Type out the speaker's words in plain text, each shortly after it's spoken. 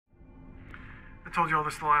I told you all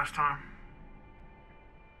this the last time.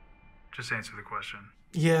 Just answer the question.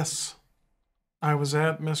 Yes. I was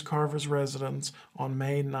at Miss Carver's residence on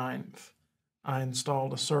May 9th. I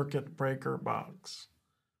installed a circuit breaker box.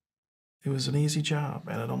 It was an easy job,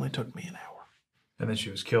 and it only took me an hour. And then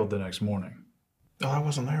she was killed the next morning. Well, I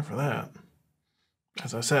wasn't there for that.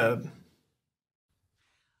 As I said.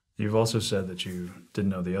 You've also said that you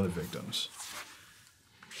didn't know the other victims.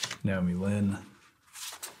 Naomi Lynn,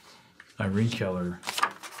 Irene Keller,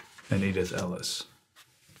 and Edith Ellis.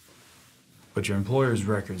 But your employer's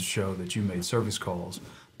records show that you made service calls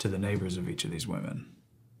to the neighbors of each of these women.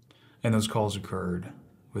 And those calls occurred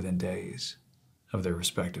within days of their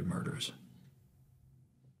respective murders.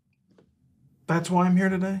 That's why I'm here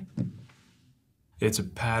today? It's a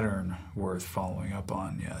pattern worth following up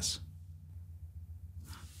on, yes.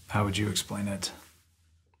 How would you explain it?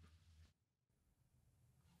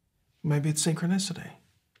 Maybe it's synchronicity.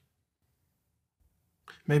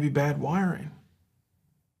 Maybe bad wiring.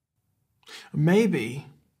 Maybe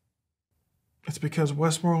it's because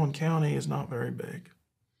Westmoreland County is not very big.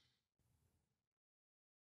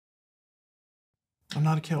 I'm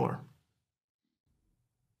not a killer.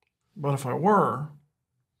 But if I were,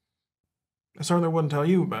 I certainly wouldn't tell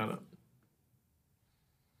you about it.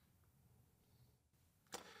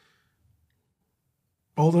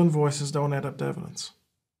 Old invoices don't add up to evidence.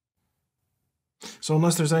 So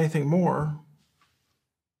unless there's anything more,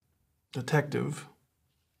 detective,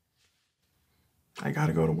 I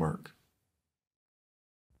gotta go to work.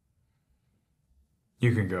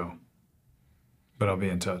 You can go, but I'll be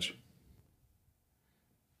in touch.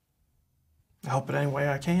 I'll help it any way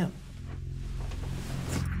I can.